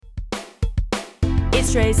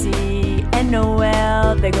It's Tracy and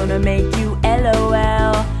Noel. They're gonna make you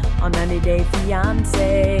LOL on 90 Day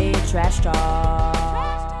Fiance Trash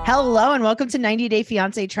Talk. Hello and welcome to 90 Day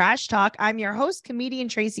Fiance Trash Talk. I'm your host, comedian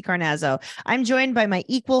Tracy Carnazzo. I'm joined by my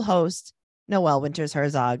equal host, Noel Winters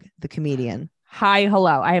Herzog, the comedian. Hi,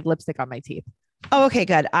 hello. I have lipstick on my teeth. Oh, okay,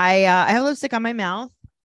 good. I have lipstick on my mouth.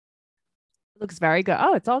 Looks very good.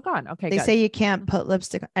 Oh, it's all gone. Okay, They good. say you can't put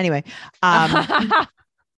lipstick. Anyway,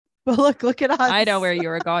 but look at us. I know where you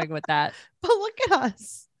were going with that. But look at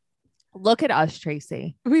us. Look at us,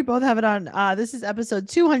 Tracy. We both have it on. This is episode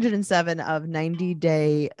 207 of 90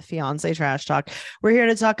 Day Fiance Trash Talk. We're here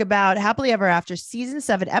to talk about Happily Ever After season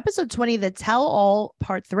 7, episode 20, The Tell All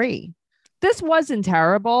Part 3. This wasn't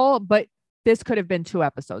terrible, but this could have been 2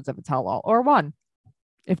 episodes of a tell-all or 1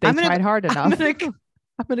 if they tried hard enough.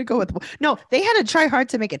 I'm gonna go with no. They had to try hard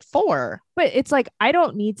to make it 4. But it's like I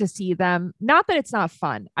don't need to see them. Not that it's not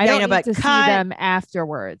fun. I don't need to see them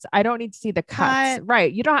afterwards. I don't need to see the cuts.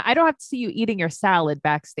 Right? I don't have to see you eating your salad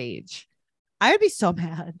backstage. I would be so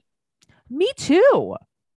mad. Me too.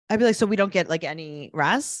 I'd be like, so we don't get like any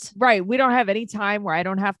rest. Right? We don't have any time where I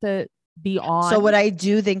don't have to be on. So what I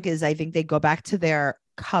do think is, I think they go back to their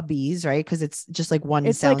cubbies, right? Because it's just like one.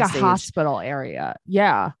 It's like a hospital area.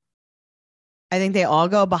 Yeah. I think they all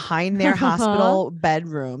go behind their hospital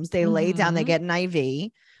bedrooms. They lay down, they get an IV,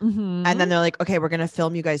 and then they're like, okay, we're going to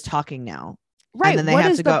film you guys talking now. Right. And then they what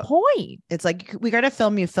have is to the go. point? It's like, we got to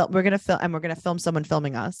film you. We're going to film, and we're going to film someone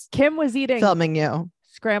filming us. Kim was eating filming you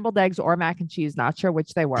scrambled eggs or mac and cheese. Not sure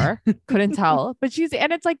which they were. Couldn't tell. But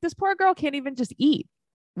and it's like, this poor girl can't even just eat.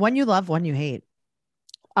 One you love, one you hate.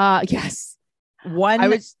 Yes. One I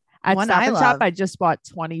was at one Stop I and love. Shop. I just bought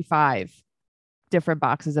 25 different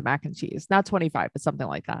boxes of mac and cheese. Not 25, but something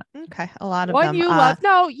like that. Okay. A lot of one them. You love.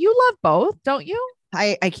 No, you love both, don't you?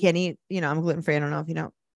 I can't eat, I'm gluten free. I don't know if you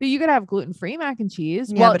know. But you could have gluten-free mac and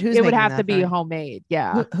cheese. Yeah, well, but who's it would making have that to be for me? homemade.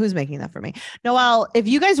 Yeah. Who's making that for me? Noelle, if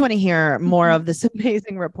you guys want to hear more of this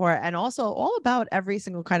amazing report and also all about every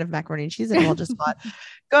single kind of macaroni and cheese that Noelle just bought,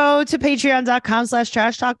 go to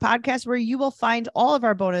patreon.com/trash talk podcast, where you will find all of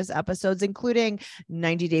our bonus episodes, including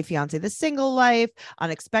 90 Day Fiance, The Single Life,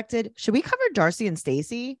 Unexpected. Should we cover Darcy and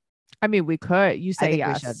Stacey? I mean, we could. You say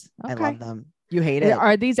yes. We should. Okay. I love them. You hate it?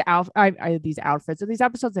 Are these these outfits? Are these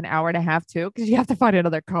episodes an hour and a half too? Because you have to find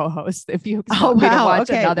another co-host if you want me to watch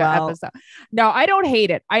another episode. No, I don't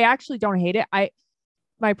hate it. I actually don't hate it.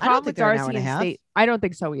 My problem with Darcy and Stacey, I don't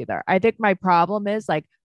think so either. I think my problem is like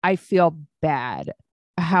I feel bad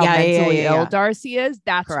how mentally ill Darcy is.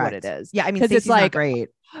 That's what it is. Yeah, I mean, Stacey's not great.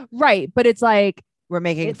 Right, but it's like we're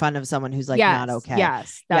making fun of someone who's like not okay.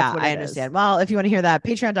 Yes. That's what I understand. Well, if you want to hear that,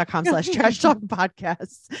 patreon.com/trash talk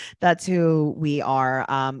podcast. That's who we are.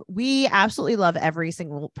 We absolutely love every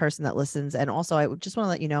single person that listens. And also, I just want to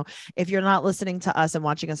let you know, if you're not listening to us and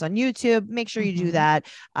watching us on YouTube, make sure you do that.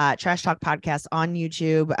 Trash Talk Podcast on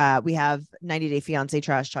YouTube. We have 90 Day Fiance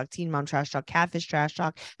Trash Talk, Teen Mom Trash Talk, Catfish Trash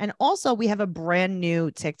Talk. And also we have a brand new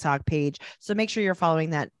TikTok page. So make sure you're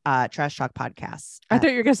following that Trash Talk Podcast. I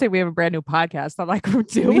thought you were going to say we have a brand new podcast. I'm like,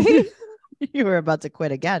 do we? You were about to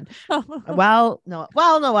quit again. Noelle,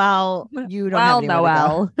 you don't have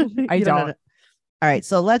Noelle. I don't. All right,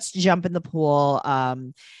 so let's jump in the pool.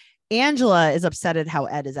 Angela is upset at how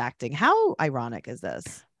Ed is acting. How ironic is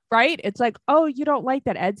this? Right? It's like, oh, you don't like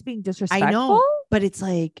that Ed's being disrespectful? I know, but it's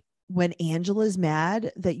like when Angela's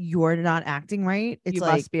mad that you're not acting right, it's you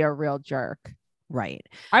like must be a real jerk. Right.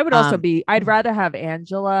 I would also I'd rather have Ed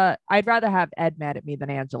mad at me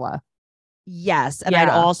than Angela. Yes. And I'd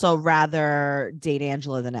also rather date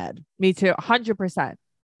Angela than Ed. Me too. 100%.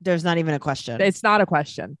 There's not even a question. It's not a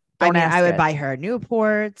question. I would buy her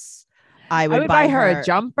Newports. I would buy her a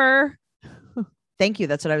jumper. Thank you.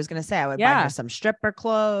 That's what I was going to say. I would buy her some stripper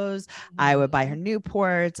clothes. I would buy her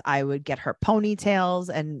Newports. I would get her ponytails,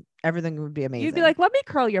 and everything would be amazing. You'd be like, let me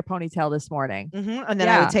curl your ponytail this morning. And then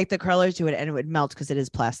I would take the curler to it and it would melt because it is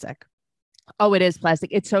plastic. Oh, it is plastic.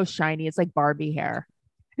 It's so shiny. It's like Barbie hair.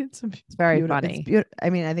 It's very funny. I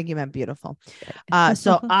mean, I think you meant beautiful.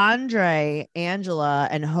 So Andre, Angela,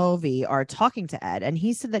 and Hovey are talking to Ed, and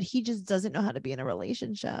he said that he just doesn't know how to be in a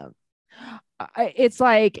relationship. It's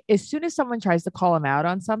like as soon as someone tries to call him out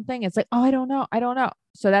on something, it's like, oh, I don't know.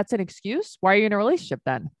 So that's an excuse. Why are you in a relationship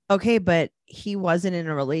then? Okay, but he wasn't in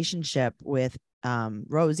a relationship with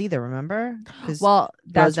Rose either, remember? Well,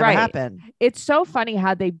 that's right. Happened. It's so funny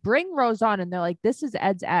how they bring Rose on and they're like, this is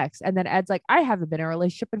Ed's ex. And then Ed's like, I haven't been in a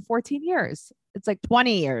relationship in 14 years. It's like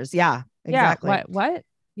 20 years. Yeah, exactly. Yeah, what?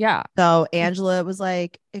 Yeah. So Angela was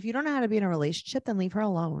like, if you don't know how to be in a relationship, then leave her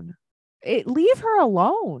alone. Leave her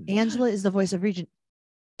alone. Angela is the voice of reason.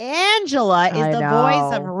 Angela is the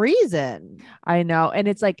voice of reason. I know. And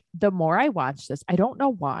it's like, the more I watch this, I don't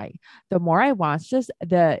know why, the more I watch this,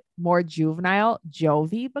 the more juvenile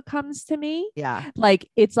Jovi becomes to me. Yeah. Like,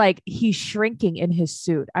 it's like he's shrinking in his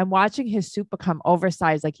suit. I'm watching his suit become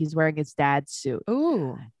oversized, like he's wearing his dad's suit.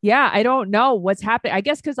 Ooh. Yeah. I don't know what's happening. I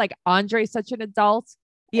guess because like Andre's such an adult.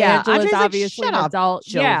 Yeah. Angela's obviously an adult.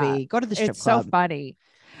 Jovi. Yeah. Go to the strip club. So funny.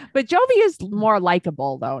 But Jovi is more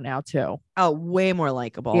likable though now too. Oh, way more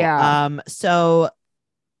likable. Yeah. So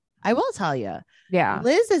I will tell you. Yeah.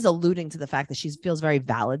 Liz is alluding to the fact that she feels very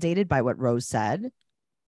validated by what Rose said.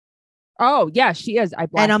 Oh yeah, she is. I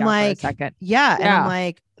blacked out like, for a second. Yeah. And I'm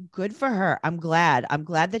like, good for her. I'm glad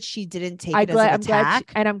that she didn't take it as an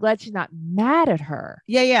attack. And I'm glad she's not mad at her.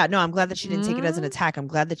 Yeah. No, I'm glad that she didn't take it as an attack. I'm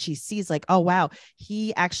glad that she sees like, oh, wow,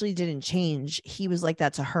 he actually didn't change. He was like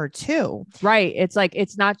that to her too. Right. It's like,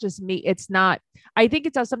 it's not just me. It's not, I think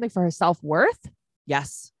it does something for her self-worth.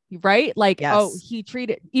 Yes. Right. Like, yes. Oh, he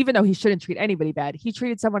treated, even though he shouldn't treat anybody bad, he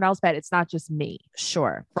treated someone else bad. It's not just me.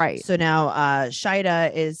 Sure. Right. So now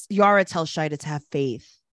Yara tells Shida to have faith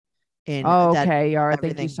in okay, Yara,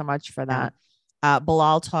 thank you so much for that.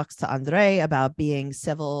 Bilal talks to Andre about being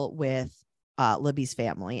civil with Libby's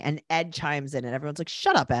family, and Ed chimes in and everyone's like,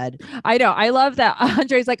 shut up, Ed. I know. I love that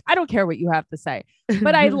Andre's like, I don't care what you have to say,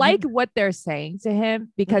 but I like what they're saying to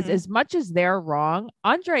him because as much as they're wrong,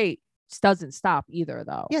 Andre doesn't stop either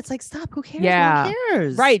though. Yeah, it's like, stop, who cares? Yeah, who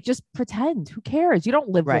cares? Right, just pretend. Who cares? You don't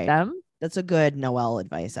live with them. That's a good Noelle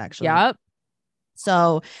advice, actually. Yep.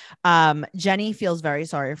 So Jenny feels very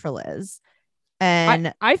sorry for Liz,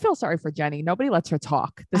 and I feel sorry for Jenny. Nobody lets her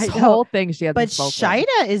talk this whole thing. She hasn't spoken.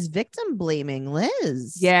 Shida is victim blaming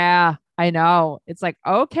Liz. Yeah, I know. It's like,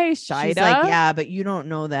 okay, Shida. She's like, yeah, but you don't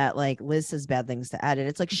know that like Liz says bad things to Ed. And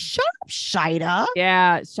it's like, shut up, Shida.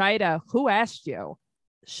 Yeah, Shida, who asked you?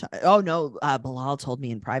 Oh no, Bilal told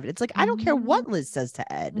me in private. It's like, I don't care what Liz says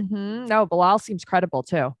to Ed. No, Bilal seems credible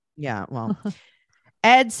too. Yeah, well,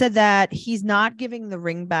 Ed said that he's not giving the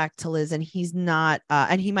ring back to Liz, and he's not,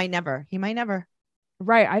 and he might never.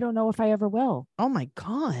 Right. I don't know if I ever will. Oh my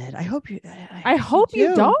God. I hope you. I hope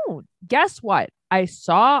you don't. Guess what? I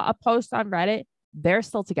saw a post on Reddit. They're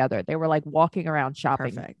still together. They were like walking around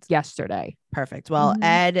shopping yesterday. Perfect. Well,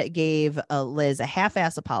 Ed gave Liz a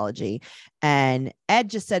half-ass apology, and Ed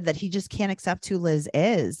just said that he just can't accept who Liz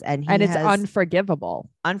is, and it's unforgivable.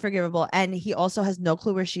 And he also has no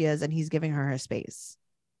clue where she is, and he's giving her space.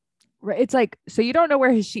 Right. It's like, so you don't know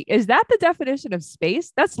where she is. That the definition of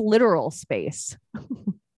space? That's literal space.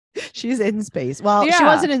 She's in space. Well, she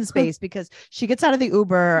wasn't in space because she gets out of the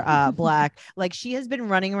Uber Black. Like, she has been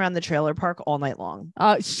running around the trailer park all night long.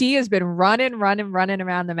 She has been running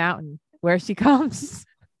around the mountain where she comes.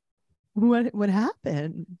 What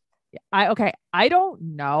happened? I don't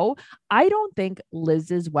know. I don't think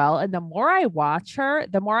Liz is well. And the more I watch her,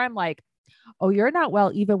 the more I'm like, oh, you're not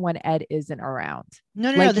well even when Ed isn't around.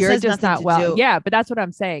 No, you're just not well. Yeah, but that's what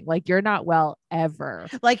I'm saying. Like, you're not well ever.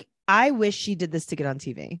 Like, I wish she did this to get on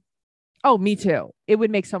TV. Oh, me too. It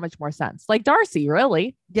would make so much more sense. Like Darcy,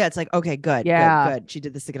 really. Yeah, it's like, okay, good. Yeah. Good. She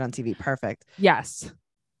did this to get on TV. Perfect. Yes.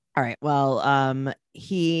 All right. Well,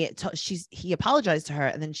 he apologized to her,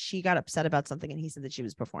 and then she got upset about something, and he said that she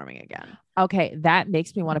was performing again. Okay, that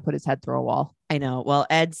makes me want to put his head through a wall. I know. Well,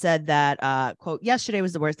 Ed said that quote, yesterday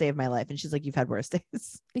was the worst day of my life, and she's like, you've had worse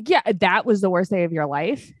days. Yeah, that was the worst day of your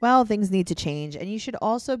life. Well, things need to change, and you should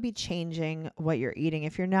also be changing what you're eating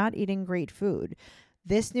if you're not eating great food.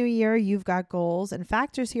 This new year, you've got goals and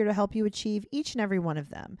Factor's here to help you achieve each and every one of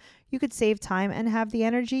them. You could save time and have the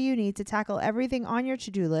energy you need to tackle everything on your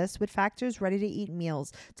to-do list with Factor's ready-to-eat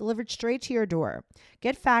meals delivered straight to your door.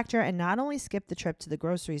 Get Factor and not only skip the trip to the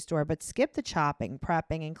grocery store, but skip the chopping,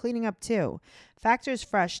 prepping, and cleaning up too. Factor's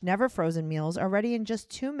fresh, never frozen meals are ready in just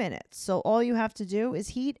 2 minutes, so all you have to do is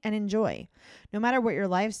heat and enjoy. No matter what your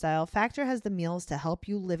lifestyle, Factor has the meals to help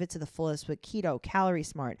you live it to the fullest with keto, calorie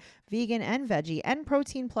smart, vegan and veggie, and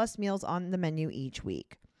protein plus meals on the menu each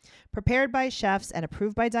week. Prepared by chefs and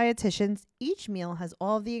approved by dietitians, each meal has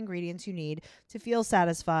all of the ingredients you need to feel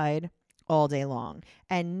satisfied all day long.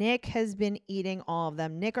 And Nick has been eating all of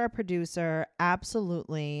them. Nick, our producer,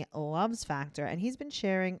 absolutely loves Factor, and he's been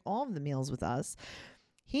sharing all of the meals with us.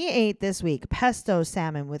 He ate this week pesto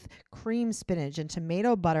salmon with cream spinach and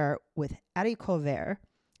tomato butter with haricots verts,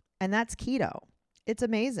 and that's keto. It's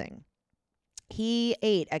amazing. He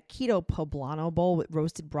ate a keto poblano bowl with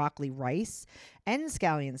roasted broccoli rice and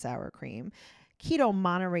scallion sour cream, keto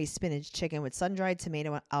Monterey spinach chicken with sun-dried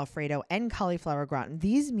tomato Alfredo and cauliflower gratin.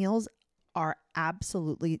 These meals are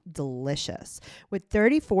absolutely delicious. With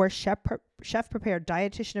 34 chef-prepared,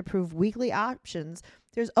 dietitian-approved weekly options,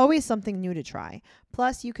 There's always something new to try.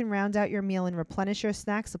 Plus, you can round out your meal and replenish your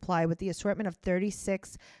snack supply with the assortment of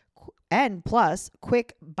 36 and plus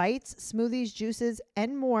quick bites, smoothies, juices,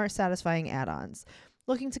 and more satisfying add-ons.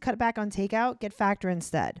 Looking to cut back on takeout? Get Factor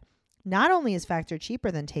instead. Not only is Factor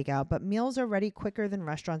cheaper than takeout, but meals are ready quicker than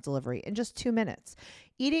restaurant delivery in just 2 minutes.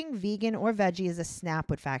 Eating vegan or veggie is a snap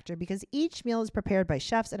with Factor because each meal is prepared by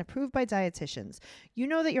chefs and approved by dietitians. You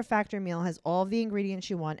know that your Factor meal has all of the ingredients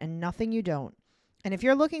you want and nothing you don't. And if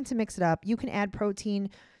you're looking to mix it up, you can add protein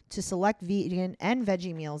to select vegan and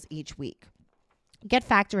veggie meals each week. Get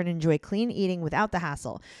Factor and enjoy clean eating without the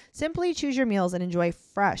hassle. Simply choose your meals and enjoy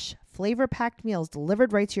fresh, flavor-packed meals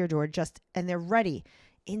delivered right to your door and they're ready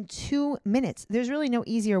in 2 minutes. There's really no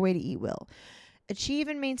easier way to eat well. Achieve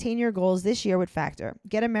and maintain your goals this year with Factor.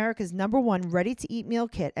 Get America's #1 ready-to-eat meal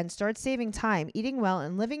kit and start saving time, eating well,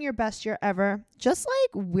 and living your best year ever, just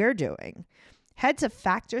like we're doing. Head to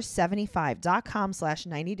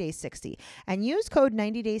factor75.com/90day60 and use code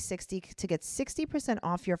 90day60 to get 60%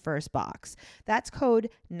 off your first box. That's code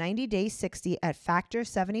 90day60 at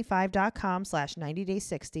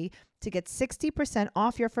factor75.com/90day60 to get 60%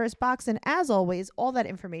 off your first box. And as always, all that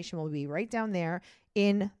information will be right down there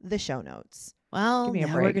in the show notes. Well,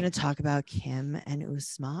 now we're going to talk about Kim and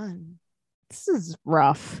Usman. This is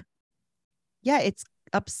rough. Yeah, it's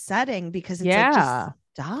upsetting because it's like, just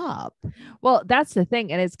stop. Well, that's the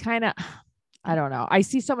thing. And it's kind of, I don't know. I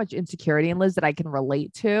see so much insecurity in Liz that I can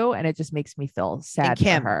relate to. And it just makes me feel sad for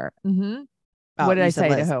her. Mm-hmm. Oh, what did I say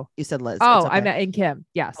Liz. to who? You said Liz. Oh, okay. I meant in Kim.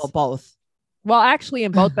 Yes. Oh, both. Well, actually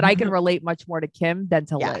in both, but I can relate much more to Kim than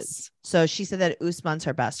to Liz. So she said that Usman's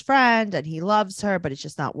her best friend and he loves her, but it's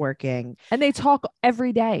just not working. And they talk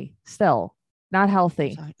every day still. Not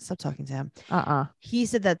healthy. Stop talking to him. He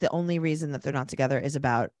said that the only reason that they're not together is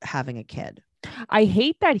about having a kid. I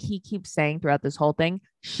hate that he keeps saying throughout this whole thing,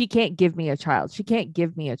 she can't give me a child. She can't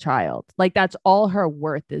give me a child. Like that's all her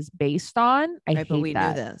worth is based on. I hate but we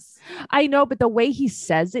that. knew this. I know, but the way he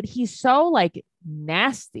says it, he's so like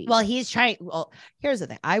nasty. Well, he's trying. Well, here's the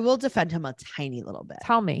thing. I will defend him a tiny little bit.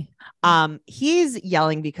 Tell me. He's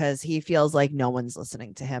yelling because he feels like no one's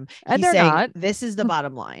listening to him. And he's they're saying, not. This is the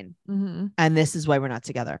bottom line. Mm-hmm. And this is why we're not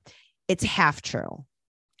together. It's half true.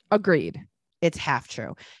 Agreed. It's half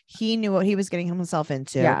true. He knew what he was getting himself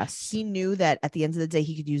into. Yes. He knew that at the end of the day,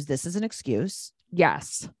 he could use this as an excuse.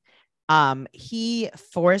 Yes. He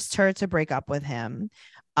forced her to break up with him.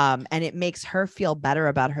 And it makes her feel better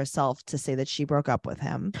about herself to say that she broke up with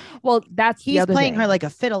him. Well, he's playing her like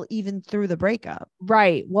a fiddle even through the breakup.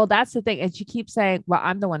 Right. Well, that's the thing. And she keeps saying, well,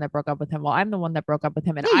 I'm the one that broke up with him. Well, I'm the one that broke up with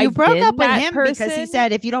him. And I broke up with him person. Because he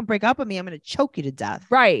said, if you don't break up with me, I'm going to choke you to death.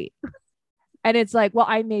 Right. And it's like, well,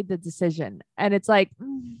 I made the decision. And it's like,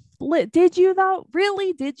 did you though?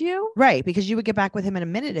 Really? Did you? Right. Because you would get back with him in a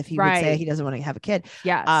minute if he would say he doesn't want to have a kid.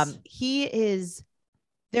 Yes.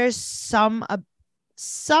 There's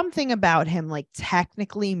something about him, like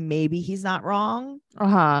technically maybe he's not wrong.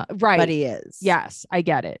 Right. But he is. Yes. I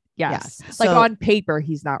get it. Yes. So, like on paper,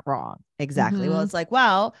 he's not wrong. Exactly. Mm-hmm. Well, it's like,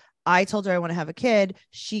 well, I told her I want to have a kid.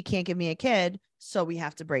 She can't give me a kid. So we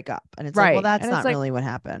have to break up. And it's like, well, that's not really what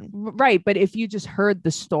happened. Right. But if you just heard the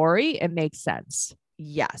story, it makes sense.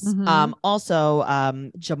 Yes. Mm-hmm. Also,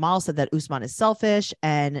 Jamal said that Usman is selfish,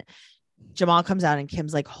 and Jamal comes out and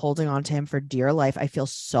Kim's like holding on to him for dear life. I feel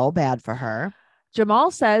so bad for her. Jamal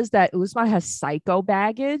says that Usman has psycho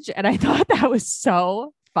baggage. And I thought that was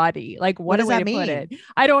so funny. Like, what does that mean? Put it?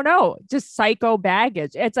 I don't know. Just psycho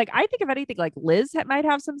baggage. It's like, I think if anything, like Liz might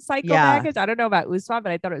have some psycho baggage. I don't know about Usman,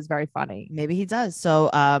 but I thought it was very funny. Maybe he does. So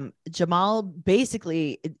Jamal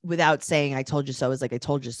basically, without saying I told you so, is like, I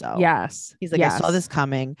told you so. Yes. He's like, I saw this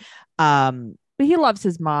coming. But he loves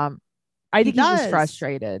his mom. I think he's just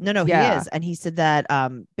frustrated. No, he is. And he said that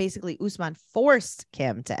basically Usman forced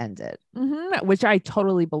Kim to end it. Mm-hmm, which I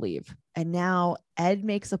totally believe. And now Ed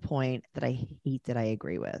makes a point that I hate that I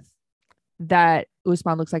agree with. That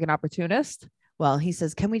Usman looks like an opportunist? Well, he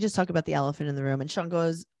says, can we just talk about the elephant in the room? And Sean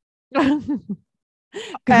goes,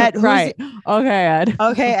 Ed, right. Okay, Ed.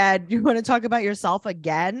 Okay, Ed, you want to talk about yourself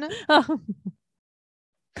again?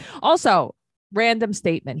 Also, random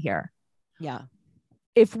statement here. Yeah.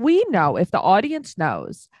 If the audience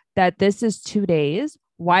knows that this is 2 days,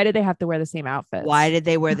 why did they have to wear the same outfits? Why did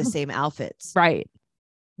they wear the same outfits? Right.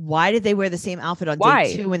 Why did they wear the same outfit on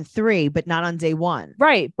day 2 and 3, but not on day 1?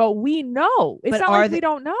 Right. But we know. It's not like we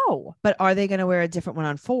don't know. But are they going to wear a different one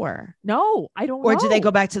on 4? No, I don't know. Or do they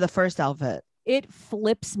go back to the first outfit? It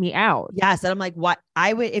flips me out. Yes. And I'm like, what?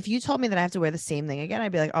 If you told me that I have to wear the same thing again,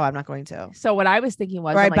 I'd be like, oh, I'm not going to. So what I was thinking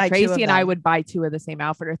was, like, Tracy and I would buy 2 of the same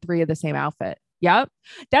outfit or 3 of the same outfit. Yep.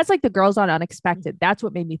 That's like the girls on Unexpected. That's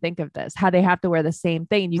what made me think of this, how they have to wear the same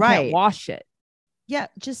thing and you can't wash it. Yeah,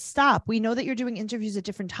 just stop. We know that you're doing interviews at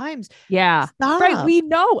different times. Yeah. Stop. Right. We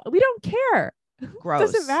know. We don't care.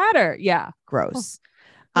 Gross. Doesn't matter. Yeah. Gross.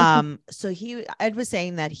 So Ed was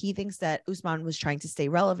saying that he thinks that Usman was trying to stay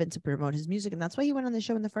relevant to promote his music, and that's why he went on the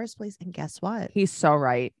show in the first place. And guess what? He's so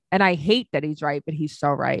right. And I hate that he's right, but he's so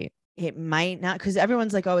right. It might not, because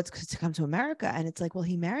everyone's like, oh, it's to come to America. And it's like, well,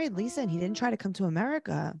 he married Lisa and he didn't try to come to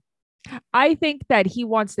America. I think that he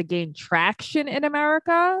wants to gain traction in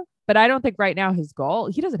America, but I don't think right now his goal,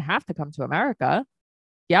 he doesn't have to come to America.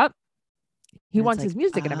 Yep. He wants his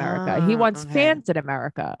music in America. He wants fans in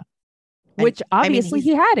America, which obviously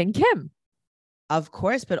he had in Kim. Of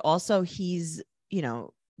course, but also he's,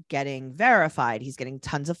 getting verified. He's getting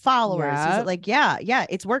tons of followers. He's like, yeah,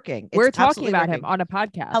 it's working. We're talking about him on a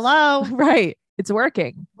podcast. Hello. Right. It's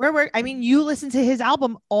working. You listen to his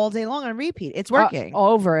album all day long on repeat. It's working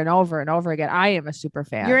over and over and over again. I am a super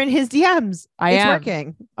fan. You're in his DMs. It's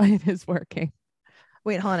working. It is working.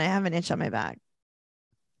 Wait, hold on. I have an itch on my back.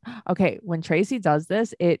 Okay, when Tracy does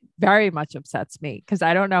this, it very much upsets me because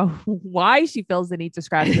I don't know why she feels the need to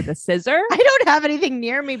scratch with a scissor. I don't have anything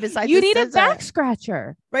near me besides you need scissor. A back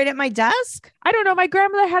scratcher right at my desk. I don't know. My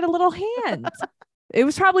grandmother had a little hand. It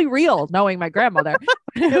was probably real, knowing my grandmother.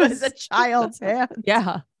 It was a child's hand.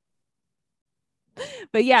 Yeah,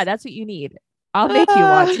 but yeah, that's what you need. I'll make you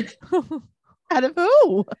one. Out of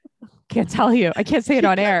who? Can't tell you. I can't say it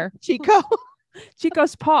on air.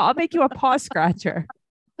 Chico's paw. I'll make you a paw scratcher.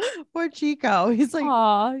 Poor Chico. He's like,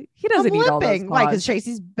 oh, he doesn't need all those paws. Why? Because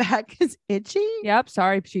Tracy's back is itchy. Yep.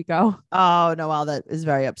 Sorry, Chico. Oh no, well, that is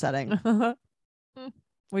very upsetting. What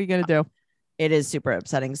are you gonna do? It is super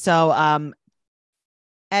upsetting. So,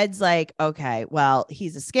 Ed's like, okay, well,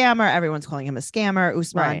 he's a scammer. Everyone's calling him a scammer,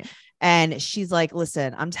 Usman. Right. And she's like,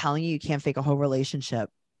 listen, I'm telling you, you can't fake a whole relationship.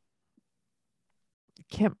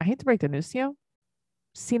 Kim, I hate to break the news to you.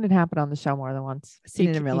 Seen it happen on the show more than once. Seen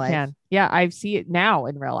it in real life. Yeah, I see it now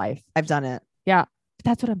in real life. I've done it. Yeah,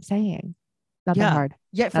 that's what I'm saying. Not that hard.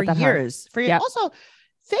 Yeah, for years. Also,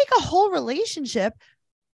 fake a whole relationship.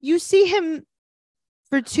 You see him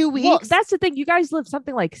for 2 weeks. Well, that's the thing. You guys live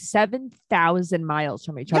something like 7,000 miles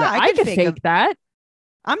from each other. I could fake that.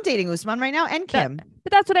 I'm dating Usman right now and Kim.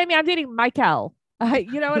 But that's what I mean. I'm dating Michael.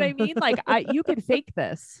 You know what I mean? Like, you could fake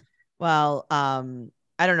this. Well,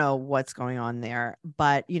 I don't know what's going on there,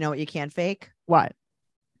 but you know what you can't fake? What?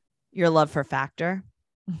 Your love for Factor.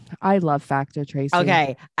 I love Factor, Tracy.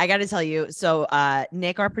 Okay, I got to tell you. So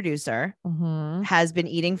Nick, our producer, has been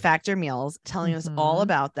eating Factor meals, telling us all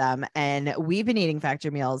about them. And we've been eating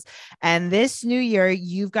Factor meals. And this new year,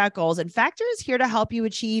 you've got goals. And Factor is here to help you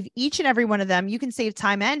achieve each and every one of them. You can save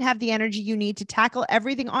time and have the energy you need to tackle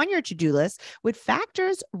everything on your to-do list with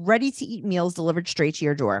Factor's ready-to-eat meals delivered straight to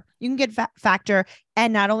your door. You can get Factor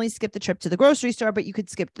and not only skip the trip to the grocery store, but you could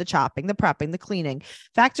skip the chopping, the prepping, the cleaning.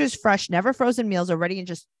 Factor's fresh, never frozen meals are ready in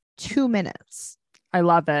just 2 minutes. I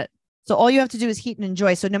love it. So all you have to do is heat and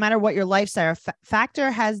enjoy. So no matter what your lifestyle, Factor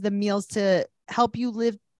has the meals to help you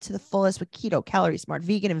live to the fullest with keto, calorie smart,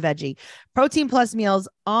 vegan, and veggie. Protein plus meals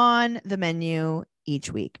on the menu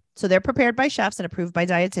each week. So they're prepared by chefs and approved by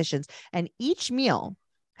dietitians. And each meal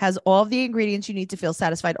has all of the ingredients you need to feel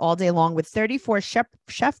satisfied all day long with 34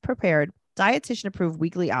 chef prepared, dietitian approved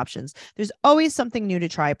weekly options. There's always something new to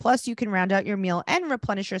try. Plus, you can round out your meal and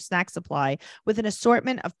replenish your snack supply with an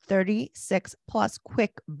assortment of 36 plus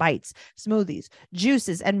quick bites, smoothies,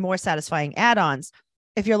 juices, and more satisfying add-ons.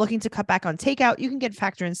 If you're looking to cut back on takeout, you can get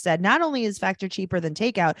Factor instead. Not only is Factor cheaper than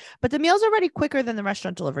takeout, but the meals are ready quicker than the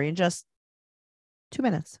restaurant delivery in just 2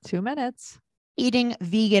 minutes. 2 minutes. Eating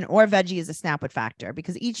vegan or veggie is a snap with Factor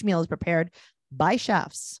because each meal is prepared by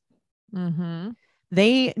chefs.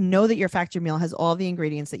 They know that your Factor meal has all the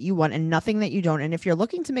ingredients that you want and nothing that you don't. And if you're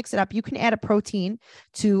looking to mix it up, you can add a protein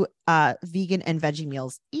to vegan and veggie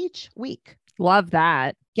meals each week. Love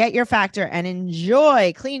that. Get your Factor and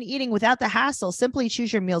enjoy clean eating without the hassle. Simply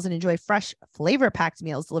choose your meals and enjoy fresh, flavor-packed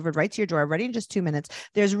meals delivered right to your door, ready in just 2 minutes.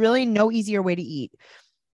 There's really no easier way to eat.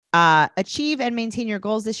 Achieve and maintain your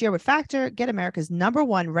goals this year with Factor. Get America's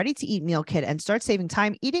 #1 ready-to-eat meal kit and start saving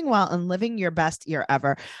time eating well and living your best year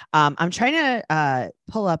ever. I'm trying to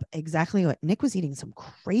pull up exactly what Nick was eating. Some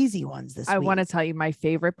crazy ones this week. I want to tell you my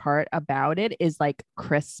favorite part about it is like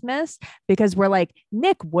Christmas, because we're like,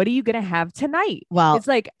 Nick, what are you going to have tonight? Well, it's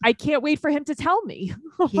like, I can't wait for him to tell me.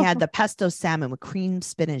 He had the pesto salmon with cream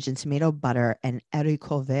spinach and tomato butter and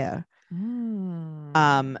haricot vert.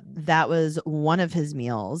 That was one of his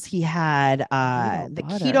meals. He had the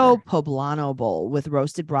butter. keto poblano bowl with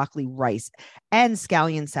roasted broccoli, rice, and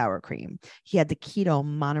scallion sour cream. He had the keto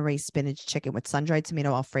Monterey spinach chicken with sun-dried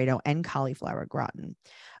tomato Alfredo and cauliflower gratin.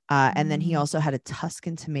 And then he also had a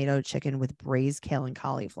Tuscan tomato chicken with braised kale and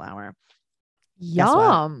cauliflower.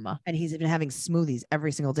 Yum. And he's been having smoothies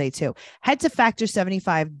every single day too. Head to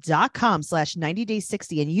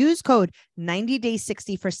factor75.com/90day60 and use code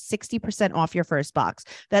 90day60 for 60% off your first box.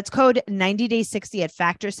 That's code 90day60 at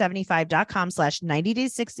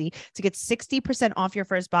factor75.com/90day60 to get 60% off your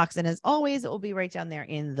first box. And as always, it will be right down there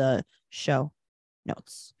in the show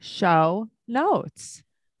notes.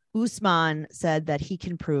 Usman said that he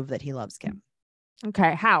can prove that he loves Kim.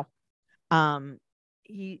 Okay. How?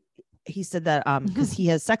 He said that because he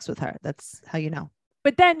has sex with her. That's how you know.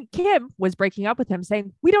 But then Kim was breaking up with him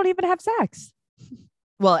saying, we don't even have sex.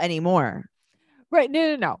 Well, anymore. Right.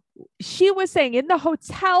 No. She was saying in the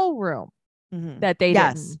hotel room that they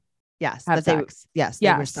didn't have sex.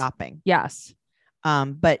 They were stopping. Yes.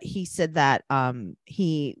 But he said that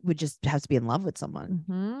he would just have to be in love with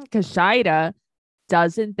someone. Because Shaida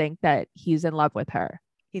doesn't think that he's in love with her.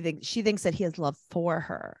 She thinks that he has love for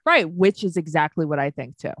her. Right. Which is exactly what I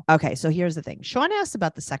think too. Okay. So here's the thing. Sean asked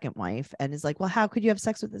about the second wife and is like, well, how could you have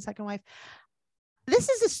sex with the second wife? This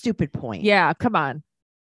is a stupid point. Yeah. Come on.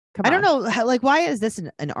 I don't know. Why is this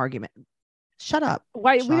an argument? Shut up.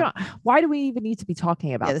 Why do we even need to be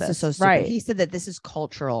talking about this? This is so stupid. Right. He said that this is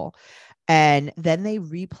cultural. And then they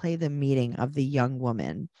replay the meeting of the young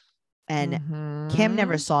woman. And Kim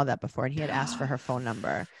never saw that before. And he had asked for her phone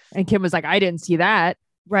number. And Kim was like, I didn't see that.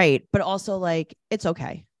 Right. But also it's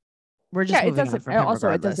okay. We're just moving on from him regardless.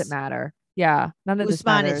 It doesn't matter. Yeah. None of this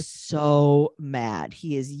Usman matters. is so mad.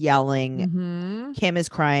 He is yelling. Kim is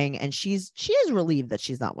crying. And she is relieved that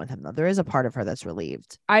she's not with him though. There is a part of her that's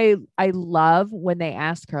relieved. I love when they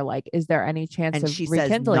ask her, like, is there any chance of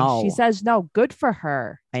rekindling? No. She says no. Good for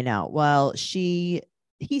her. I know. Well, he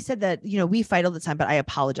said that, we fight all the time, but I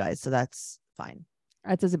apologize. So that's fine.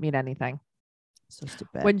 That doesn't mean anything. So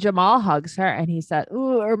stupid. When Jamal hugs her and he said,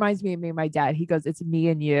 "Ooh, it reminds me of me and my dad." He goes, "It's me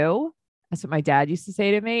and you." That's what my dad used to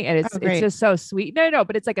say to me, and it's just so sweet. No,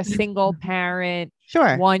 but it's like a single parent,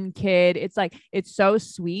 one kid. It's so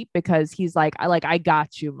sweet because he's like, I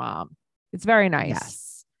got you, mom. It's very nice.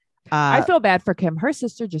 Yes. I feel bad for Kim. Her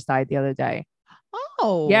sister just died the other day.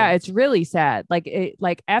 Oh, yeah, it's really sad. Like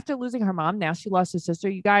after losing her mom, now she lost her sister.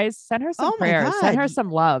 You guys send her some prayers, send her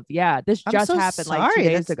some love. Yeah, this just happened like 2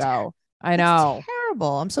 days ago. I know. That's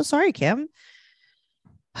terrible. I'm so sorry, Kim.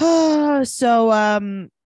 So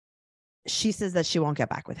she says that she won't get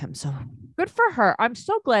back with him. So good for her. I'm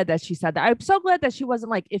so glad that she said that. I'm so glad that she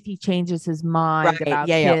wasn't like, if he changes his mind about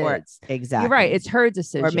kids. Exactly. You're right. It's her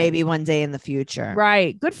decision. Or maybe one day in the future.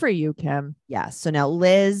 Right. Good for you, Kim. Yeah. So now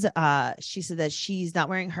Liz, she said that she's not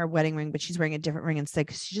wearing her wedding ring, but she's wearing a different ring instead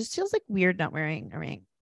because she just feels like weird not wearing a ring.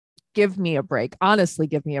 Give me a break. Honestly,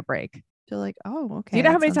 give me a break. Feel like, oh, okay. Do you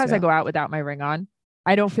know how many times I go out without my ring on?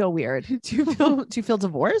 I don't feel weird. Do you feel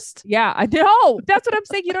divorced? Yeah, I know. That's what I'm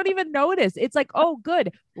saying. You don't even notice. It's like, oh,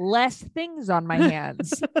 good. Less things on my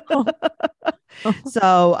hands.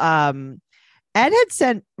 So Ed had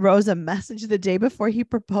sent Rose a message the day before he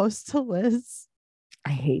proposed to Liz.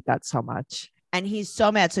 I hate that so much. And he's so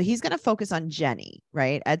mad. So he's going to focus on Jenny,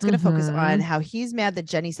 right? Ed's going to focus on how he's mad that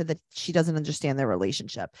Jenny said that she doesn't understand their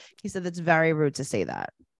relationship. He said that's very rude to say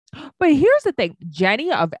that. But here's the thing.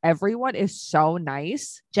 Jenny of everyone is so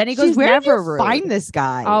nice. Jenny goes, where did you find this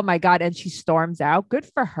guy? Oh my God. And she storms out. Good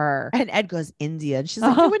for her. And Ed goes, India. And she's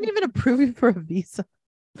like, I wouldn't even approve you for a visa.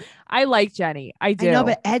 I like Jenny. I do. I know,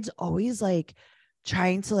 but Ed's always like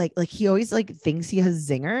trying to like he always like thinks he has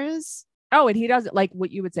zingers. Oh, and he doesn't like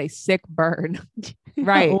what you would say sick burn.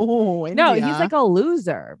 Right. Oh, no, he's like a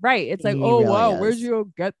loser. Right. It's like, oh, really wow, where'd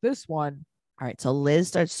you get this one? All right. So Liz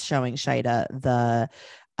starts showing Shaida the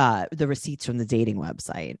receipts from the dating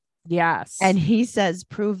website. Yes. And he says,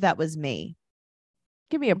 prove that was me.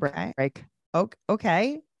 Give me a break.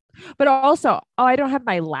 Okay. But also, I don't have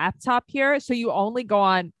my laptop here. So you only go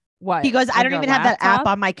on what? He goes, I don't even have that app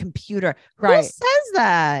on my computer. Right. Who says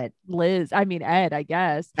that? Ed, I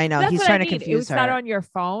guess. I know. He's trying to confuse her. It's not on your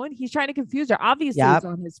phone. He's trying to confuse her. Obviously, it's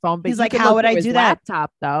on his phone. But he's like, how would I do that?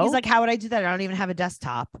 Laptop, though. He's like, how would I do that? I don't even have a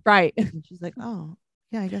desktop. Right. And she's like, oh.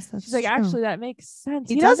 Yeah, I guess that's She's like, true. actually, that makes sense.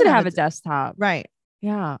 He doesn't have a desktop. Right.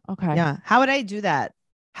 Yeah. Okay. Yeah. How would I do that?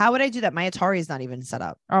 My Atari is not even set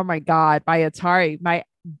up. Oh my God. My Atari, my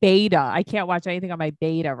beta. I can't watch anything on my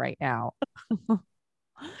beta right now.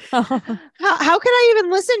 How can I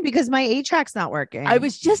even listen? Because my 8-track's not working. I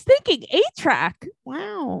was just thinking 8-track.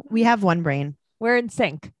 Wow. We have one brain. We're in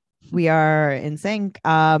sync. We are in sync.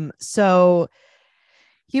 So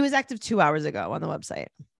he was active 2 hours ago on the website.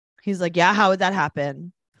 He's like, yeah, how would that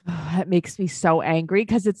happen? That makes me so angry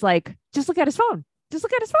because it's like, just look at his phone. Just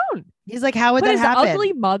look at his phone. He's like, how would Put that his happen?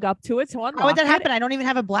 ugly mug up to it to unlock How would that it. happen? I don't even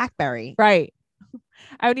have a BlackBerry. Right.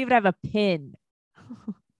 I don't even have a pin.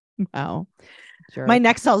 Wow. Sure. My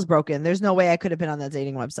Nextel's broken. There's no way I could have been on that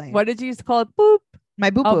dating website. What did you used to call it? Boop. My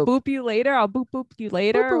boop I'll boop. boop you later. I'll boop boop you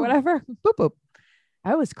later Boop, or boop. whatever. Boop boop.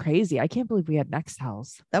 That was crazy. I can't believe we had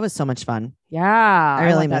Nextels. That was so much fun. Yeah. I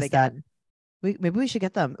really want missed that. Maybe we should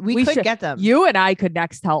get them. We could should get them. You and I could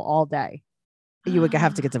Nextel all day. You would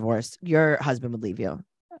have to get divorced. Your husband would leave you.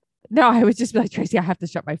 No, I would just be like, Tracy, I have to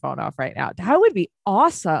shut my phone off right now. That would be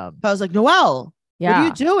awesome. But I was like, Noelle, Yeah. what are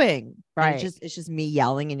you doing? Right. And it's just me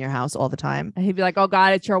yelling in your house all the time. And he'd be like, oh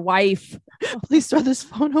God, it's your wife. Please throw this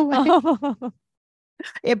phone away.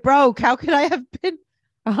 It broke. How could I have been?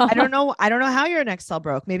 I don't know. I don't know how your Nextel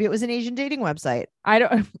broke. Maybe it was an Asian dating website. I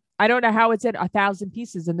don't know how it's in 1,000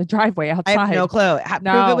 pieces in the driveway outside. I have no clue.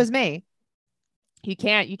 Prove it was me. You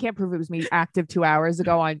can't prove it was me active 2 hours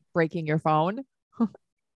ago on breaking your phone.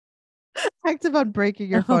 Active on breaking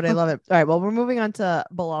your phone. I love it. All right. Well, we're moving on to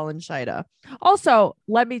Bilal and Shida. Also,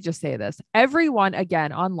 let me just say this. Everyone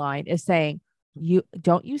again online is saying, you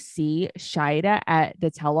see Shida at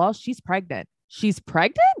the tell-all? She's pregnant. She's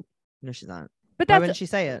pregnant? No, she's not. But Why that's wouldn't she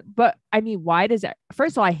say it? But I mean, why does it?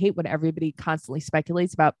 First of all, I hate when everybody constantly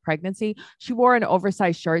speculates about pregnancy. She wore an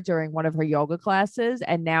oversized shirt during one of her yoga classes,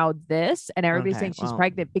 and now this, and everybody's saying she's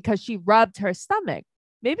pregnant because she rubbed her stomach.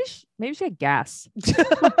 Maybe she had gas.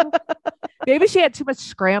 Maybe she had too much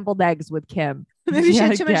scrambled eggs with Kim. Maybe she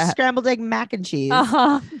had too much scrambled egg mac and cheese.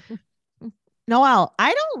 Noelle,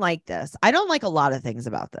 I don't like this. I don't like a lot of things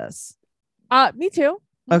about this. Me too.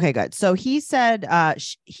 Okay, good. So he said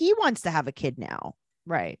he wants to have a kid now.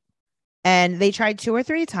 Right. And they tried 2 or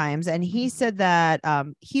 3 times. And he said that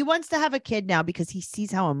he wants to have a kid now because he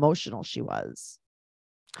sees how emotional she was.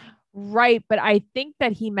 Right. But I think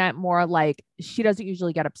that he meant more like she doesn't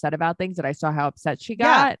usually get upset about things, and I saw how upset she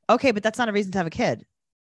got. Yeah. Okay. But that's not a reason to have a kid.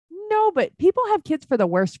 No, but people have kids for the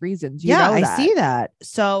worst reasons. You yeah, know I see that.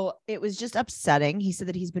 So it was just upsetting. He said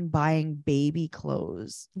that he's been buying baby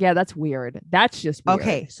clothes. Yeah, that's weird. That's just weird.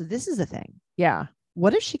 Okay. So this is the thing. Yeah.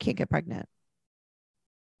 What if she can't get pregnant?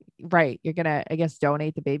 Right. You're going to, I guess,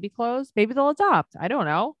 donate the baby clothes. Maybe they'll adopt. I don't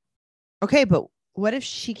know. Okay. But what if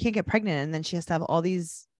she can't get pregnant and then she has to have all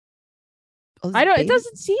these it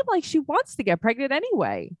doesn't seem like she wants to get pregnant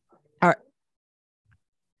anyway.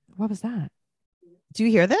 What was that? Do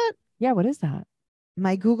you hear that? Yeah. What is that?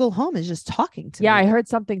 My Google Home is just talking to me. Yeah, I heard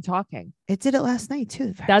something talking. It did it last night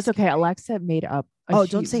too. That's okay. Alexa made up.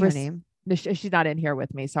 Don't say her name. No, she's not in here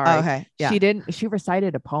with me. Sorry. Oh, okay. Yeah. She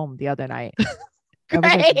recited a poem the other night. I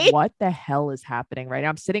was like, what the hell is happening right now?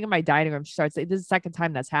 I'm sitting in my dining room. She starts saying, this is the second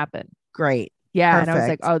time that's happened. Great. Yeah. Perfect. And I was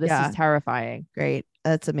like, oh, this is terrifying. Great.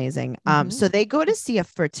 That's amazing. So they go to see a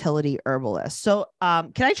fertility herbalist. So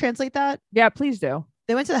can I translate that? Yeah, please do.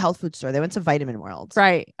 They went to the health food store. They went to Vitamin World.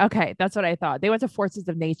 Right. Okay. That's what I thought. They went to Forces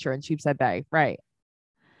of Nature in Sheepshead Bay. Right.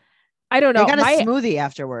 I don't know. They got a smoothie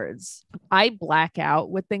afterwards. I black out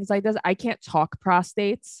with things like this. I can't talk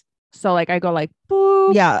prostates. So like I go like,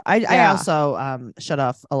 boop. Yeah. I also shut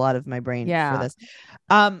off a lot of my brain for this.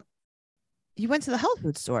 You went to the health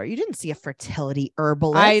food store. You didn't see a fertility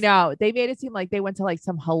herbalist. I know. They made it seem like they went to like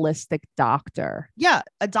some holistic doctor. Yeah.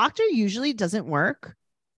 A doctor usually doesn't work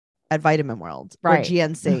at Vitamin World or right.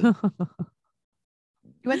 GNC.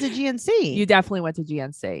 You went to GNC. You definitely went to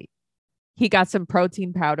GNC. He got some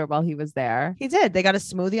protein powder while he was there. He did. They got a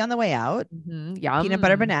smoothie on the way out. Mm-hmm. Yum. Peanut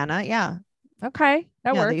butter banana. Yeah. Okay.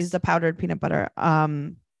 That works. They used the powdered peanut butter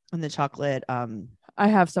and the chocolate. I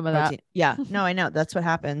have some of protein. that. Yeah. No, I know. That's what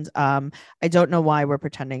happened. I don't know why we're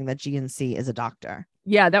pretending that GNC is a doctor.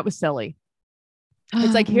 Yeah, that was silly.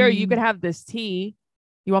 It's like, here, you could have this tea.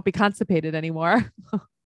 You won't be constipated anymore.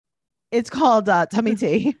 It's called tummy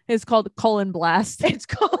tea. It's called colon blast. It's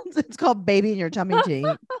called baby in your tummy tea.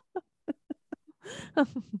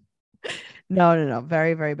 No.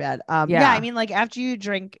 Very, very bad. Yeah. I mean, like after you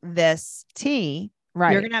drink this tea,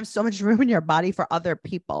 right, you're gonna have so much room in your body for other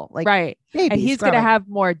people. Like right. Babies, and he's growing. gonna have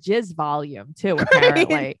more jizz volume too,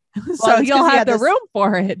 apparently. Right. So you'll have the room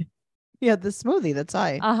for it. Yeah, the smoothie. That's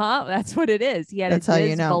why. That's what it is. Yeah, that's how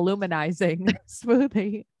you know. Voluminizing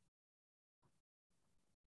smoothie.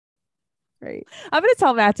 Great. I'm gonna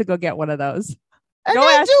tell Matt to go get one of those. And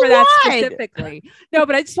don't ask for that specifically. No,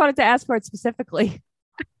 but I just wanted to ask for it specifically.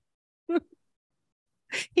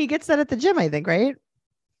 He gets that at the gym, I think, right?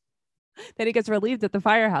 Then he gets relieved at the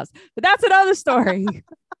firehouse. But that's another story.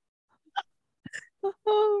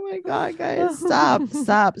 Oh my God, guys.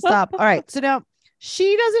 Stop. All right. So now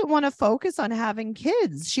she doesn't want to focus on having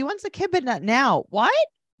kids. She wants a kid, but not now. What?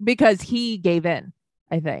 Because he gave in,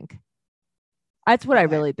 I think. That's what I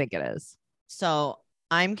really think it is. So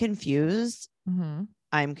I'm confused. Mm-hmm.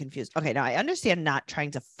 I'm confused. Okay, now I understand not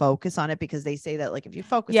trying to focus on it because they say that like if you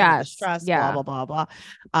focus on the stress, blah, blah, blah, blah.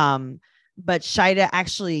 But Shaida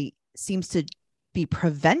actually seems to be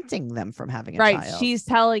preventing them from having a child. She's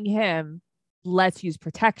telling him, let's use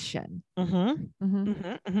protection. Noelle.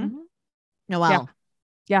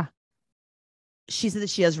 Yeah. She said that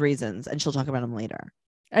she has reasons and she'll talk about them later.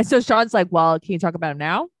 And so Sean's like, well, can you talk about him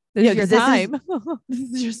now? This is your time. This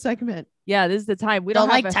is your segment. Yeah, this is the time. We don't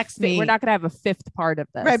like text me. We're not going to have a fifth part of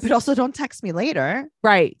this. Right. But also don't text me later.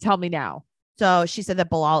 Right. Tell me now. So she said that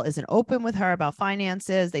Bilal isn't open with her about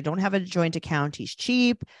finances. They don't have a joint account. He's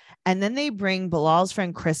cheap. And then they bring Bilal's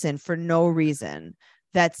friend Chris in for no reason.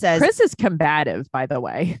 That says Chris is combative, by the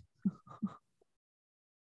way.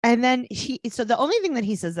 And then so the only thing that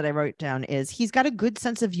he says that I wrote down is he's got a good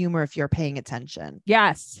sense of humor if you're paying attention.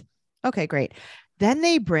 Yes. Okay, great. Then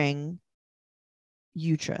they bring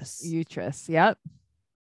Utrus. Yep.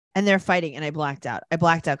 And they're fighting. And I blacked out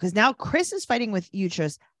because now Chris is fighting with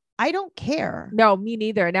Utrus. I don't care. No, me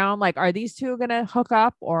neither. Now I'm like, are these two going to hook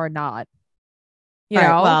up or not? You know?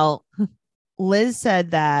 Right, well, Liz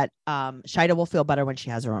said that Shaida will feel better when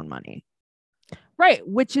she has her own money. Right.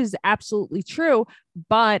 Which is absolutely true.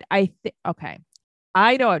 But I think, okay,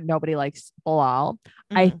 I know nobody likes Bilal.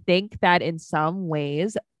 Mm-hmm. I think that in some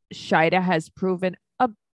ways, Shaida has proven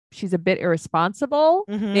she's a bit irresponsible,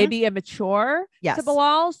 maybe immature to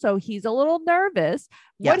Bilal. So he's a little nervous.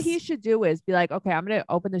 What he should do is be like, okay, I'm going to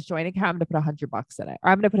open this joint account. I'm going to put $100 in it, or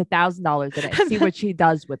I'm going to put $1,000 in it and see what she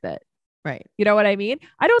does with it. Right. You know what I mean?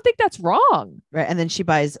 I don't think that's wrong. Right. And then she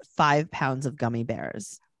buys 5 pounds of gummy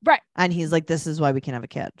bears. Right. And he's like, this is why we can have a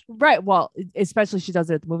kid. Right. Well, especially she does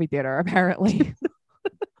it at the movie theater, apparently.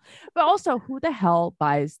 But also, who the hell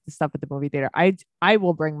buys the stuff at the movie theater? I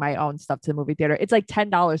will bring my own stuff to the movie theater. It's like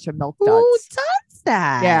 $10 for Milk Duds. Who does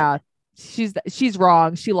that? Yeah. She's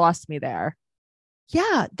wrong. She lost me there.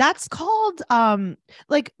 Yeah, that's called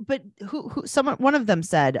but one of them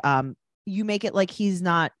said you make it like he's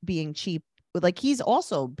not being cheap, but like he's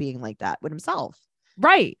also being like that with himself.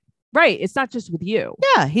 Right. It's not just with you.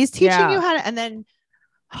 Yeah, he's teaching you how to, and then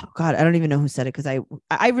oh God, I don't even know who said it because I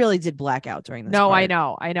really did black out during this. No, part. I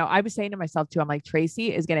know. I was saying to myself too, I'm like,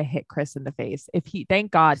 Tracy is gonna hit Chris in the face.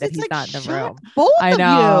 Thank God that he's not in the room. Both of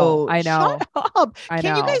you. I know. Shut up.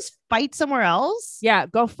 Can you guys fight somewhere else? Yeah,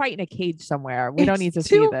 go fight in a cage somewhere. We don't need to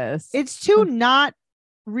see this. It's too not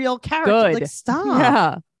real character. Good. Like, stop.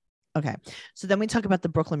 Yeah. Okay. So then we talk about the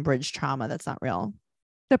Brooklyn Bridge trauma. That's not real.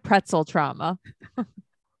 The pretzel trauma.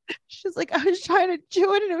 She's like, I was trying to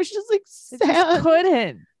chew it and it was just like sand. Just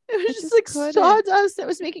couldn't. It was just like sawdust that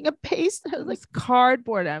was making a paste. I was like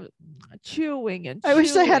cardboard. I'm chewing and I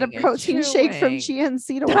wish I had a protein shake from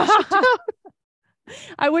GNC to wash it down.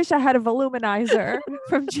 I wish I had a voluminizer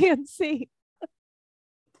from GNC.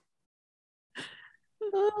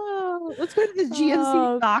 Oh, let's go to the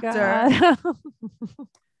GNC doctor.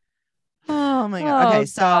 Oh my God. Okay,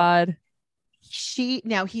 so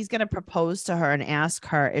he's going to propose to her and ask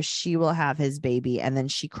her if she will have his baby. And then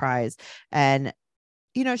she cries. And,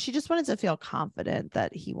 she just wanted to feel confident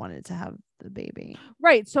that he wanted to have the baby.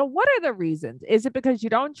 Right. So what are the reasons? Is it because you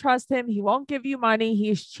don't trust him? He won't give you money.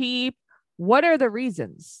 He's cheap. What are the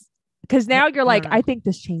reasons? Because now you're like, I think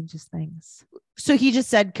this changes things. So he just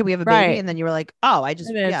said, can we have a baby? And then you were like, oh, it's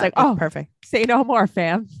like, oh, perfect. Say no more,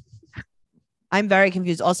 fam. I'm very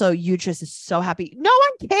confused. Also, Utrus is so happy. No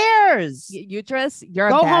one cares. Utrus, you're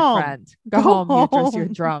a bad friend. Go home, Utrus. You're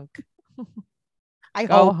drunk.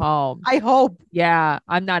 Go home. I hope. Yeah,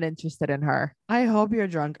 I'm not interested in her. I hope you're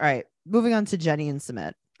drunk. All right. Moving on to Jenny and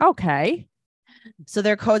Sumit. Okay. So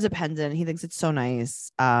they're codependent. He thinks it's so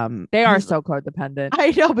nice. They are so codependent.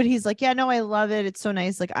 I know, but he's like, yeah, no, I love it. It's so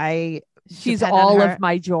nice. Like she's all of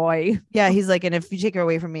my joy. Yeah. He's like, and if you take her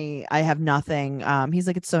away from me, I have nothing. He's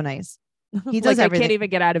like, it's so nice. He does everything. I can't even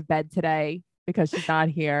get out of bed today because she's not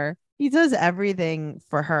here. He does everything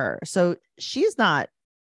for her. So he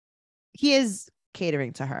is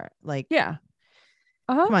catering to her. Like, yeah.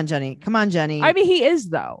 Come on, Jenny. I mean, he is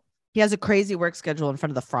though. He has a crazy work schedule in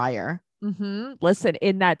front of the fryer. Listen,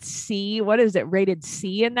 in that C, what is it? Rated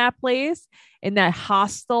C in that place, in that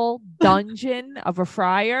hostile dungeon of a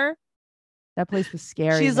fryer. That place was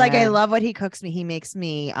scary. She's like, I love what he cooks me. He makes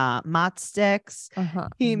me mott sticks.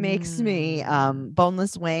 He makes me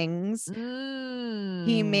boneless wings.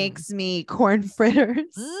 He makes me corn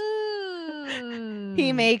fritters.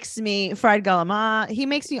 He makes me fried galamont. He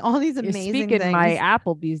makes me all these amazing things. My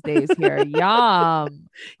Applebee's days here. Yum.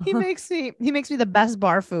 He makes me the best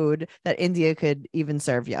bar food that India could even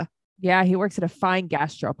serve you. Yeah, he works at a fine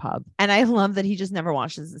gastropub. And I love that he just never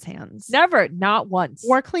washes his hands. Never, not once.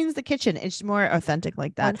 Or cleans the kitchen. It's more authentic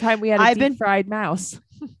like that. One time we had a deep fried mouse.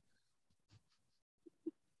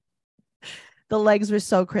 The legs were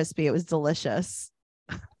so crispy. It was delicious.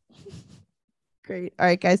 Great. All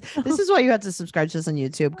right, guys. This is why you have to subscribe to us on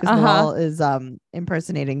YouTube, because Noelle is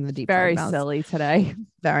impersonating the deep fried mouse. Very silly today.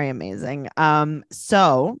 Very amazing.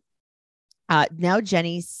 So now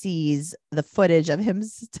Jenny sees the footage of him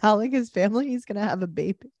telling his family he's gonna have a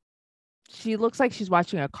baby. She looks like she's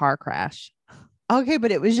watching a car crash. Okay,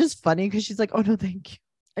 but it was just funny because she's like, "Oh no, thank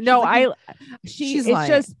you." No, she's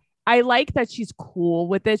lying. I like that she's cool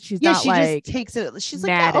with it. She's not she like just takes it. She's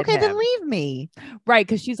like, yeah, okay, then leave me. Right,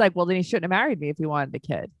 because she's like, well, then he shouldn't have married me if he wanted a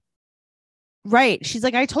kid. Right. She's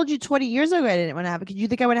like, I told you 20 years ago I didn't want to have a kid. You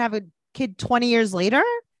think I would have a kid 20 years later?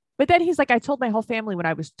 But then he's like, I told my whole family when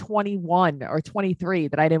I was 21 or 23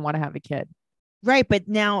 that I didn't want to have a kid. Right. But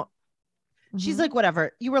now she's like,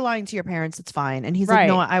 whatever. You were lying to your parents. It's fine. And he's like,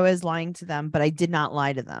 no, I was lying to them, but I did not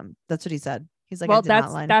lie to them. That's what he said. He's like, well,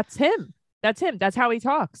 that's him. That's him. That's how he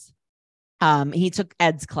talks. He took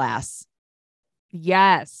Ed's class.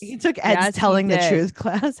 Yes. He took Ed's telling the truth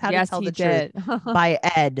class. How to tell the truth by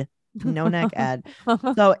Ed. No neck Ed.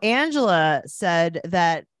 So Angela said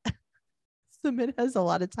that Sumit has a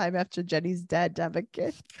lot of time after Jenny's dead to have a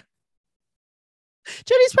kid.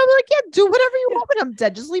 Jenny's probably like, yeah, do whatever you want when I'm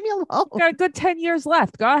dead. Just leave me alone. Got a good 10 years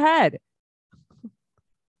left. Go ahead.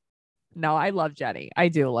 No, I love Jenny. I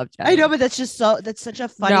do love Jenny. I know, but that's such a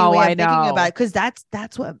funny way of thinking about it, because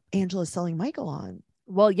that's what Angela's selling Michael on.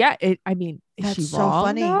 Well, yeah. I mean, is she so wrong,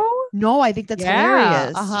 funny? Though? No, I think that's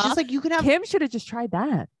hilarious. She's like, you can have. Kim should have just tried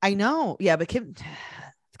that. I know. Yeah, but Kim's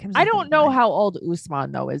I don't know how old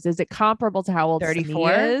Usman though is. Is it comparable to how old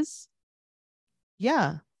 34 is?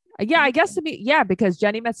 Yeah. Yeah, I guess to me, yeah, because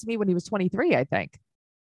Jenny met me when he was 23, I think.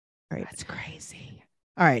 Right. That's crazy.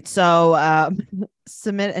 All right. So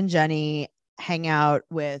Sumit and Jenny hang out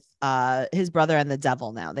with his brother and the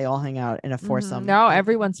devil now. They all hang out in a foursome. No,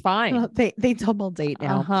 everyone's fine. They double date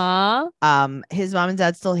now. His mom and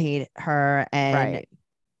dad still hate her. And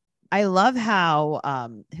I love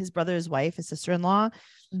how his brother's wife, his sister-in-law,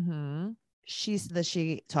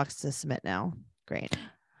 she talks to Sumit now. Great.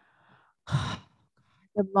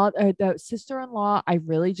 The sister-in-law, I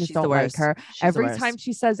really just don't like her. Every time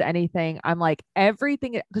she says anything, I'm like,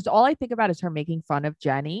 everything, because all I think about is her making fun of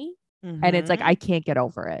Jenny. And it's like, I can't get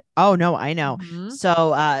over it. Oh no, I know.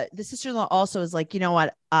 So the sister-in-law also is like, you know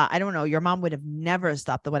what? I don't know. Your mom would have never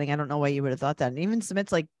stopped the wedding. I don't know why you would have thought that. And even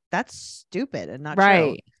Sumit's like, that's stupid and not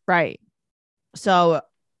true. Right. So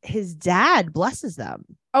his dad blesses them.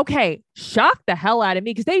 Okay. Shocked the hell out of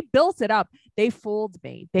me because they built it up. They fooled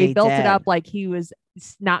me. They built it up like he was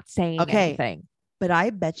not saying anything. But I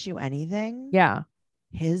bet you anything. Yeah.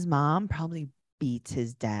 His mom probably beats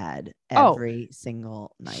his dad every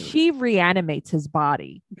single night. She reanimates his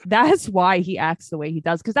body. That's why he acts the way he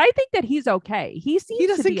does. Because I think that he's okay. He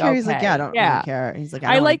doesn't care. Okay. He's like, yeah, I don't really care. He's like,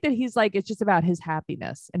 I like that he's like, it's just about his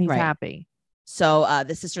happiness and he's happy. So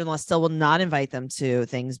the sister-in-law still will not invite them to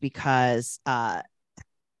things because the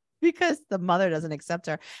mother doesn't accept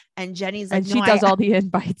her. And Jenny's like, and she does all the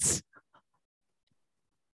invites.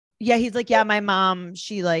 Yeah, he's like, yeah, my mom,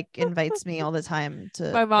 she like invites me all the time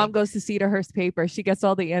to. My mom goes to Cedarhurst Paper. She gets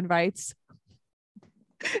all the invites.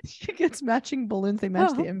 She gets matching balloons. They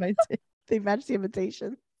match the invites. They match the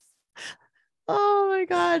invitations. Oh my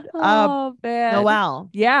God. Oh man.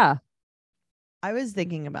 Noelle. Yeah. I was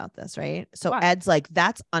thinking about this, right? So Ed's like,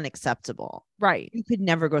 that's unacceptable. Right. You could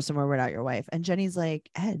never go somewhere without your wife. And Jenny's like,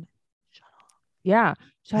 Ed, shut up. Yeah.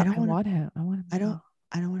 I don't want him. I want him. I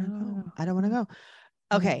don't want to go. I don't want to go.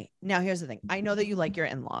 Okay. Now here's the thing. I know that you like your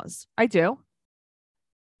in-laws. I do.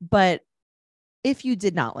 But if you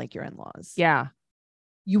did not like your in-laws,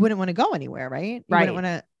 you wouldn't want to go anywhere, right? You wouldn't want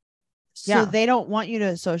to. So they don't want you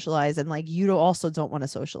to socialize. And like, you also don't want to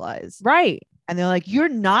socialize. Right. And they're like, you're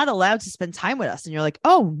not allowed to spend time with us. And you're like,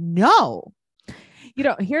 oh no. You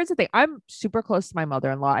know, here's the thing. I'm super close to my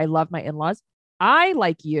mother-in-law. I love my in-laws. I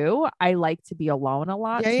like you. I like to be alone a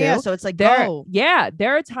lot. Yeah. So it's like, there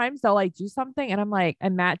are times they'll like do something and I'm like,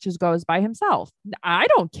 and Matt just goes by himself. I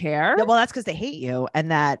don't care. Yeah, well, that's because they hate you.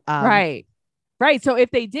 And that, right. So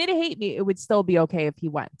if they did hate me, it would still be okay if he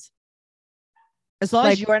went. As long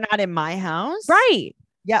as you are not in my house. Right.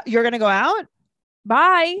 Yeah. You're going to go out.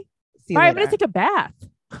 Bye. Bye. I'm going to take a bath.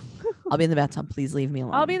 I'll be in the bathtub. Please leave me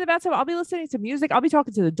alone. I'll be in the bathtub. I'll be listening to music. I'll be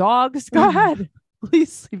talking to the dogs. Go ahead.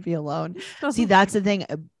 Please leave me alone. See, that's the thing.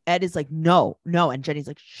 Ed is like, no. And Jenny's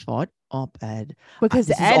like, shut up, Ed. Because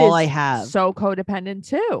this Ed is all is I have. So codependent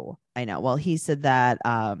too. I know. Well, he said that.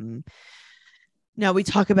 Now we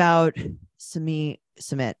talk about Sumit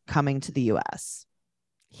coming to the US.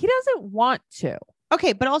 He doesn't want to.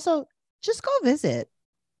 Okay, but also just go visit.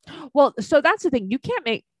 Well, so that's the thing.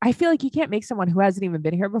 I feel like you can't make someone who hasn't even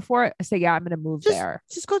been here before say, yeah, I'm going to move there.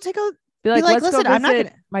 Just go take a, be like, let's listen, go visit I'm not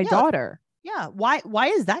gonna, my daughter. Yeah. Why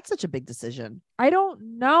is that such a big decision? I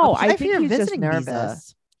don't know. I think he's just nervous. Visa.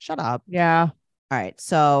 Shut up. Yeah. All right.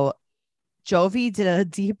 So Jovi did a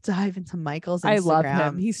deep dive into Michael's Instagram. I love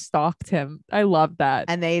him. He stalked him. I love that.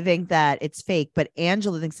 And they think that it's fake, but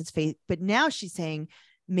Angela thinks it's fake. But now she's saying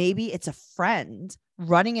maybe it's a friend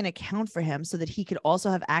running an account for him so that he could also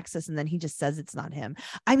have access. And then he just says it's not him.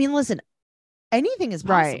 I mean, listen, anything is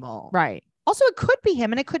possible. Right. Also, it could be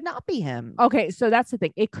him and it could not be him. Okay. So that's the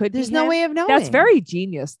thing. It could There's be no him. way of knowing. That's very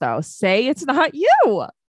genius though. Say it's not you.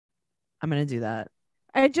 I'm going to do that.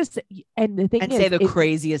 And the thing is, say the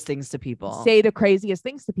craziest things to people. Say the craziest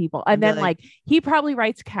things to people. And then like he probably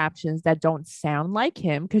writes captions that don't sound like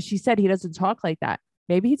him because she said he doesn't talk like that.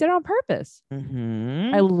 Maybe he did it on purpose.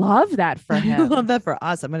 Mm-hmm. I love that for him. I love that for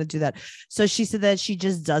us. I'm going to do that. So she said that she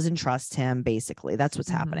just doesn't trust him. Basically, that's what's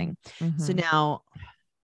happening. Mm-hmm. So now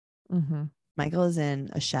Michael is in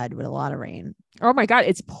a shed with a lot of rain. Oh my God,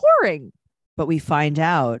 it's pouring. But we find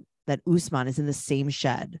out that Usman is in the same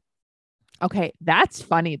shed. Okay, that's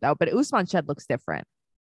funny though. But Usman's shed looks different.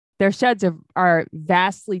 Their sheds are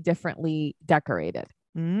vastly differently decorated.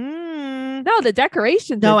 No, the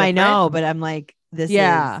decorations. No, I know, but I'm like, this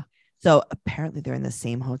is. So apparently they're in the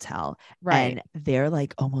same hotel. Right. And they're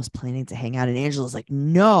like almost planning to hang out. And Angela's like,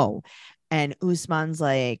 no. And Usman's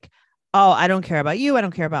like, oh, I don't care about you. I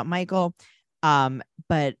don't care about Michael.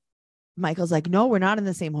 But Michael's like, no, we're not in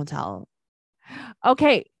the same hotel.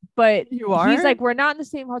 Okay, but you are. He's like, we're not in the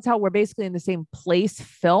same hotel. We're basically in the same place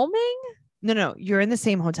filming. No, you're in the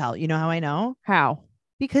same hotel. You know how I know? How?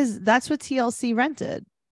 Because that's what TLC rented.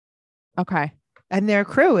 Okay. And their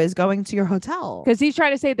crew is going to your hotel. Because he's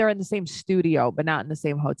trying to say they're in the same studio, but not in the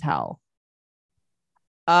same hotel.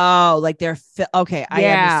 Oh, like they're okay. I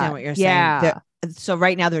understand what you're saying. Yeah. So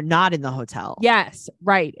right now they're not in the hotel. Yes,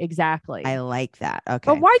 right. Exactly. I like that.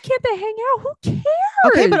 Okay. But why can't they hang out? Who cares?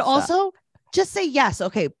 Okay, but also just say yes.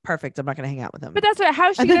 Okay, perfect. I'm not going to hang out with him. But that's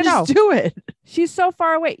how's she going to know? Just do it. She's so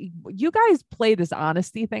far away. You guys play this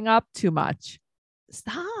honesty thing up too much.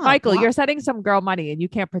 Stop. Michael, you're setting some girl money and you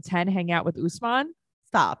can't pretend hang out with Usman.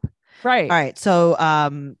 Stop. Right. All right.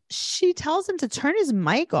 So she tells him to turn his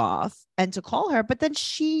mic off and to call her, but then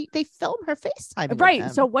they film her FaceTime. Right.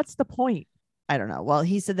 So what's the point? I don't know. Well,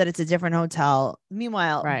 he said that it's a different hotel.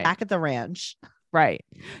 Meanwhile, back at the ranch. Right.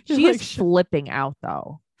 She is flipping out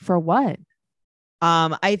though. For what?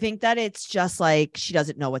 I think that it's just like she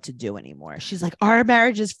doesn't know what to do anymore. She's like, our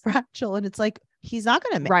marriage is fragile. And it's like, he's not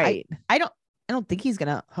going to. Right. I don't think he's going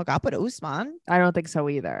to hook up with Usman. I don't think so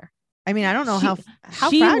either. I mean, I don't know how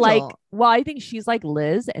she fragile. I think she's like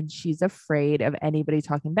Liz and she's afraid of anybody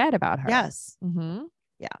talking bad about her. Yes. Mm-hmm.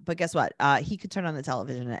 Yeah. But guess what? He could turn on the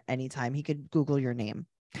television at any time. He could Google your name.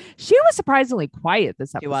 She was surprisingly quiet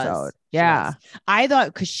this episode. She was. I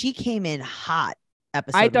thought because she came in hot.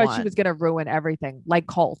 I thought she was going to ruin everything like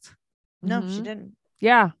Colt. No, she didn't.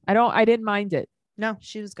 Yeah. I didn't mind it. No,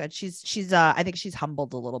 she was good. She's I think she's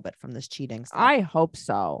humbled a little bit from this cheating stuff. I hope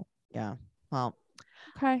so. Yeah. Well,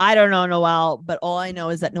 okay. I don't know Noelle, but all I know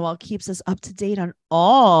is that Noelle keeps us up to date on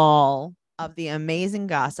all of the amazing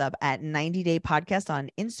gossip at 90 Day Podcast on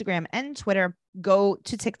Instagram and Twitter. Go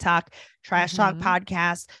to TikTok, Trash Talk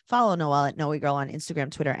Podcast. Follow Noelle at Noe Girl on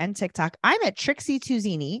Instagram, Twitter, and TikTok. I'm at Trixie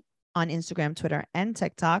Tuzini on Instagram, Twitter, and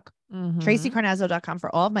TikTok. TracyCarnazzo.com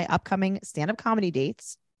for all of my upcoming stand-up comedy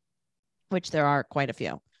dates, which there are quite a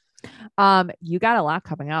few. You got a lot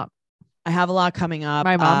coming up. I have a lot coming up.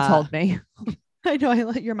 My mom told me. I know.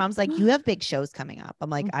 Your mom's like, you have big shows coming up. I'm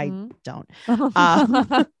like, I don't.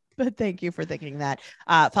 But thank you for thinking that.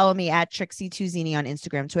 Follow me at Trixie Tuzini on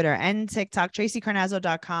Instagram, Twitter, and TikTok,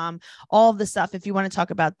 TracyCarnazzo.com. All of the stuff. If you want to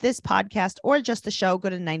talk about this podcast or just the show, go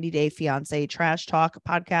to 90 Day Fiance Trash Talk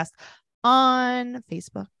Podcast on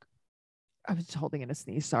Facebook. I was holding in a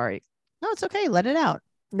sneeze. Sorry. No, it's okay. Let it out.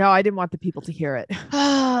 No, I didn't want the people to hear it.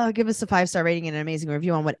 Give us a 5-star rating and an amazing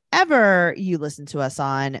review on whatever you listen to us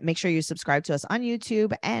on. Make sure you subscribe to us on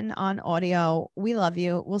YouTube and on audio. We love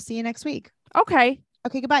you. We'll see you next week. Okay.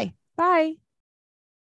 Okay. Goodbye. Bye.